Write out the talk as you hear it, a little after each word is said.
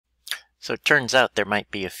So it turns out there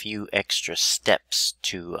might be a few extra steps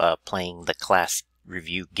to playing the class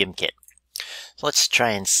review Gimkit. So let's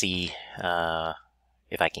try and see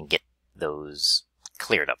if I can get those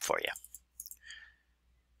cleared up for you.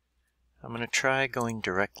 I'm going to try going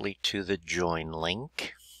directly to the join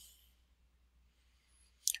link.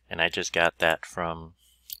 And I just got that from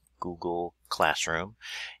Google Classroom.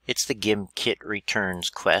 It's the Gimkit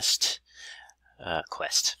returns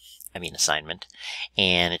assignment.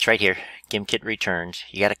 And it's right here, Gimkit returns.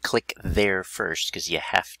 You got to click there first because you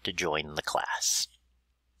have to join the class.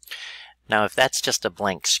 Now if that's just a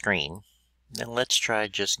blank screen, then let's try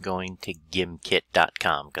just going to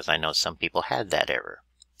gimkit.com because I know some people had that error.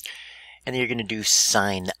 And then you're going to do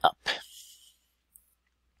sign up.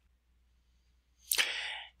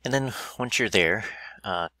 And then once you're there,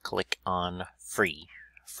 click on free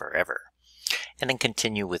forever. And then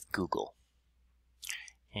continue with Google.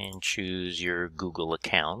 And choose your Google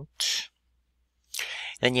account.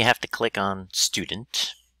 Then you have to click on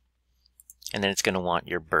student. And then it's going to want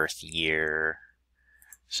your birth year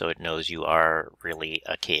so it knows you are really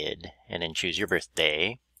a kid. And then choose your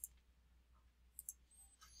birthday.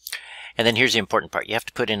 And then here's the important part. You have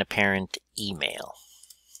to put in a parent email.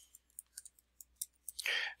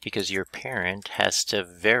 Because your parent has to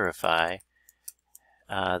verify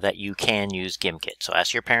that you can use Gimkit. So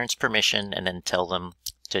ask your parents' permission and then tell them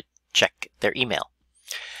to check their email.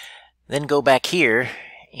 Then go back here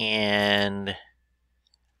and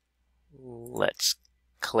let's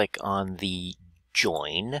click on the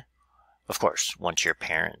join. Of course, once your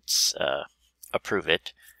parents approve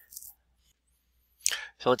it.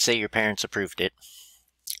 So let's say your parents approved it.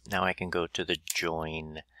 Now I can go to the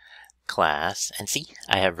join class and see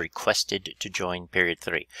I have requested to join period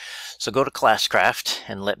 3. So go to Classcraft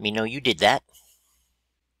and let me know you did that.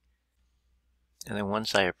 And then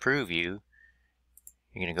once I approve you,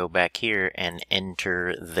 you're going to go back here and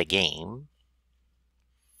enter the game.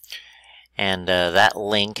 And that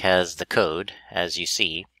link has the code, as you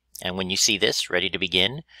see. And when you see this, ready to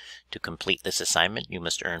begin, to complete this assignment, you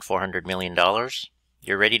must earn $400 million.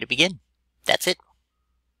 You're ready to begin. That's it.